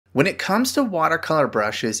When it comes to watercolor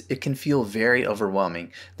brushes, it can feel very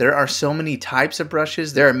overwhelming. There are so many types of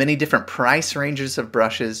brushes, there are many different price ranges of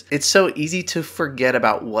brushes. It's so easy to forget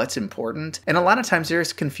about what's important, and a lot of times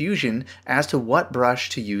there's confusion as to what brush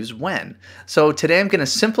to use when. So today I'm going to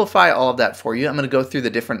simplify all of that for you. I'm going to go through the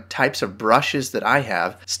different types of brushes that I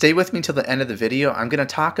have. Stay with me till the end of the video. I'm going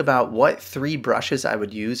to talk about what 3 brushes I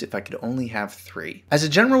would use if I could only have 3. As a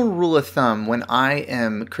general rule of thumb, when I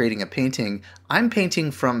am creating a painting, I'm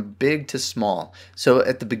painting from big to small. So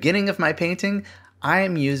at the beginning of my painting, I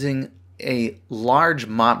am using a large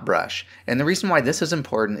mop brush. And the reason why this is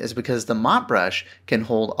important is because the mop brush can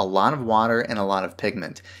hold a lot of water and a lot of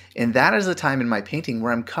pigment. And that is the time in my painting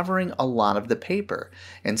where I'm covering a lot of the paper.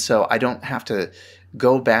 And so I don't have to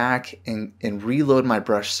go back and reload my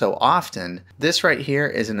brush so often. This right here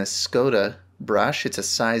is an Escoda brush. It's a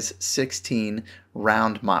size 16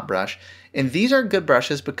 round mop brush. And these are good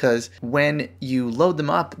brushes because when you load them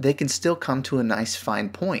up, they can still come to a nice fine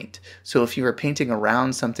point. So if you are painting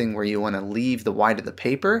around something where you want to leave the white of the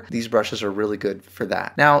paper, these brushes are really good for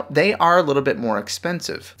that. Now, they are a little bit more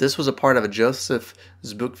expensive. This was a part of a Joseph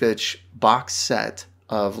Zbukvich box set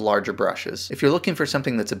of larger brushes. If you're looking for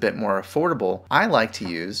something that's a bit more affordable, I like to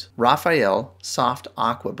use Raphael Soft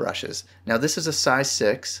Aqua brushes. Now this is a size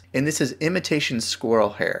 6, and this is imitation squirrel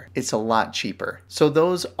hair. It's a lot cheaper. So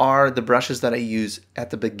those are the brushes that I use at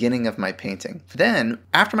the beginning of my painting. Then,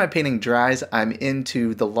 after my painting dries, I'm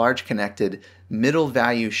into the large connected middle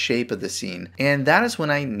value shape of the scene, and that is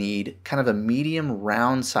when I need kind of a medium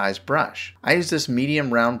round size brush. I use this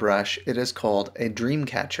medium round brush. It is called a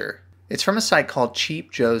Dreamcatcher. It's from a site called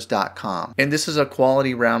cheapjoes.com, and this is a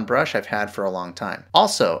quality round brush I've had for a long time.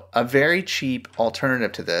 Also, a very cheap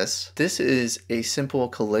alternative to this is a simple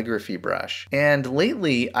calligraphy brush. And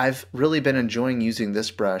lately, I've really been enjoying using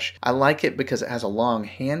this brush. I like it because it has a long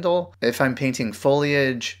handle. If I'm painting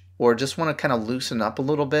foliage or just want to kind of loosen up a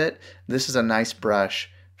little bit, this is a nice brush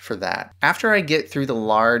for that. After I get through the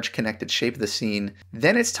large connected shape of the scene,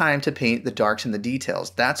 then it's time to paint the darks and the details.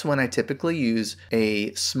 That's when I typically use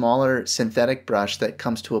a smaller synthetic brush that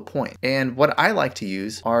comes to a point. And what I like to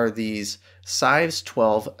use are these size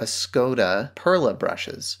 12 Escoda Perla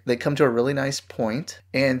brushes. They come to a really nice point,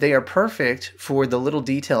 and they are perfect for the little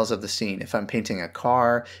details of the scene. If I'm painting a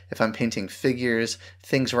car, if I'm painting figures,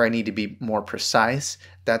 things where I need to be more precise,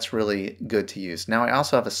 that's really good to use. Now I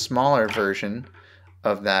also have a smaller version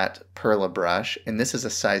of that Perla brush, and this is a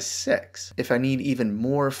size 6. If I need even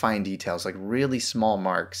more fine details, like really small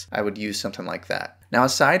marks, I would use something like that. Now,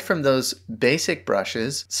 aside from those basic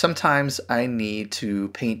brushes, sometimes I need to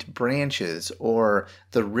paint branches or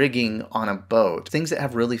the rigging on a boat, things that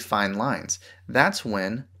have really fine lines. That's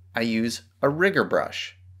when I use a rigger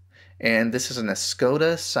brush. And this is an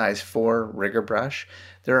Escoda size 4 rigger brush.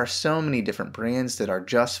 There are so many different brands that are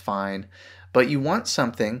just fine, but you want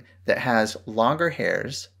something that has longer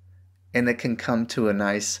hairs and that can come to a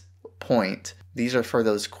nice point. These are for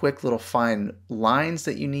those quick little fine lines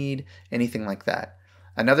that you need, anything like that.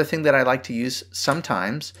 Another thing that I like to use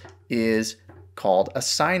sometimes is called a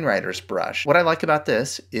sign writer's brush. What I like about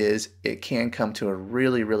this is it can come to a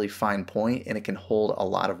really, really fine point and it can hold a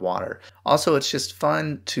lot of water. Also, it's just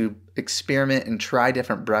fun to experiment and try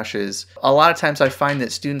different brushes. A lot of times I find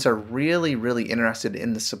that students are really, really interested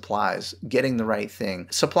in the supplies, getting the right thing.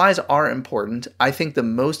 Supplies are important. I think the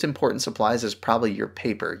most important supplies is probably your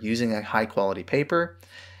paper, using a high quality paper.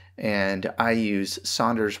 And I use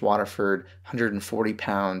Saunders Waterford 140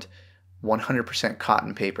 pound 100%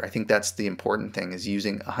 cotton paper. I think that's the important thing, is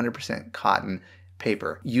using 100% cotton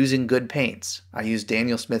paper. Using good paints. I use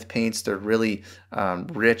Daniel Smith paints. They're really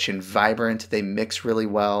rich and vibrant. They mix really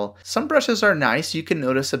well. Some brushes are nice. You can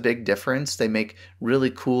notice a big difference. They make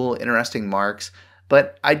really cool, interesting marks.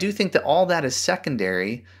 But I do think that all that is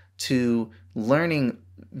secondary to learning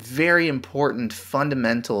very important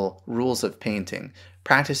fundamental rules of painting.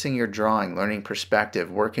 Practicing your drawing, learning perspective,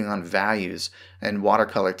 working on values, and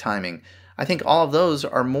watercolor timing. I think all of those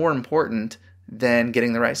are more important than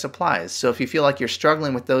getting the right supplies. So if you feel like you're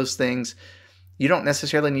struggling with those things, you don't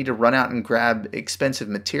necessarily need to run out and grab expensive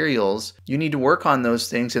materials. You need to work on those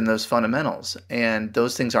things and those fundamentals. And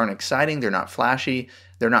those things aren't exciting, they're not flashy,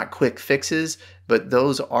 they're not quick fixes, but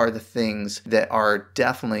those are the things that are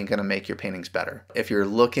definitely going to make your paintings better. If you're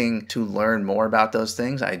looking to learn more about those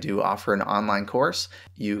things, I do offer an online course.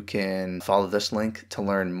 You can follow this link to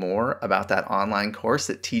learn more about that online course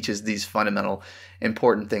that teaches these fundamental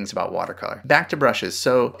important things about watercolor. Back to brushes.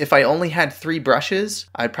 So if I only had 3 brushes,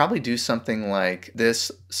 I'd probably do something like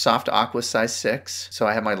this Soft Aqua size 6. So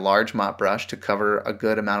I have my large mop brush to cover a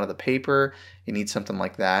good amount of the paper. You need something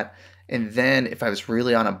like that. And then if I was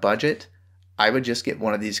really on a budget, I would just get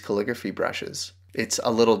one of these calligraphy brushes. It's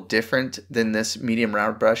a little different than this medium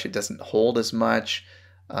round brush. It doesn't hold as much.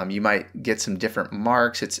 You might get some different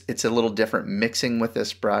marks. It's a little different mixing with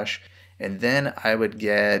this brush. And then I would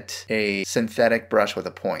get a synthetic brush with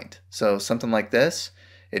a point. So something like this.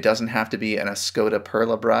 It doesn't have to be an Escoda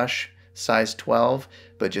Perla brush, size 12,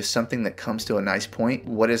 but just something that comes to a nice point.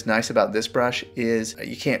 What is nice about this brush is,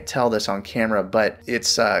 you can't tell this on camera, but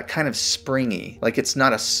it's kind of springy. Like, it's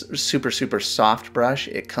not a super soft brush.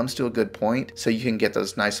 It comes to a good point, so you can get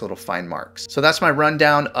those nice little fine marks. So that's my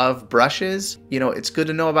rundown of brushes. You know, it's good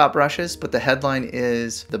to know about brushes, but the headline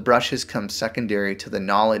is the brushes come secondary to the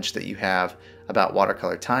knowledge that you have about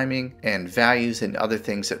watercolor timing and values and other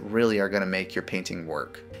things that really are going to make your painting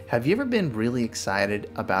work. Have you ever been really excited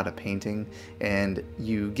about a painting and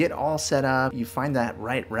you get all set up, you find that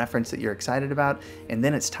right reference that you're excited about, and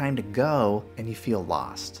then it's time to go and you feel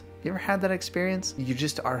lost? You ever had that experience? You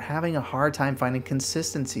just are having a hard time finding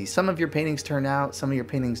consistency. Some of your paintings turn out, some of your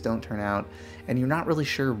paintings don't turn out, and you're not really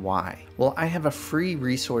sure why. Well, I have a free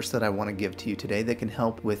resource that I want to give to you today that can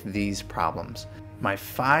help with these problems. My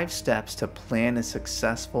 5 steps to plan a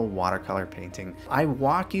successful watercolor painting. I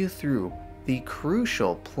walk you through the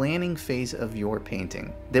crucial planning phase of your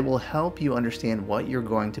painting that will help you understand what you're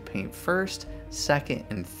going to paint first, second,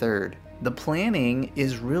 and third. The planning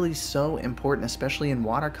is really so important, especially in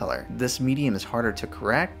watercolor. This medium is harder to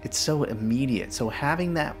correct. It's so immediate. So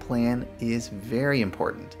having that plan is very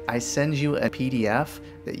important. I send you a PDF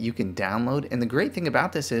that you can download. And the great thing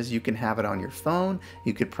about this is you can have it on your phone,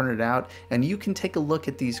 you could print it out, and you can take a look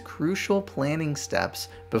at these crucial planning steps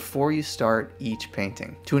before you start each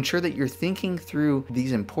painting to ensure that you're thinking through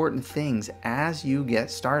these important things as you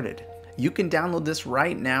get started. You can download this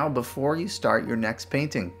right now before you start your next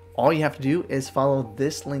painting. All you have to do is follow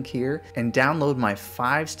this link here and download my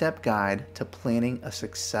 5-step guide to planning a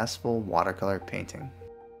successful watercolor painting.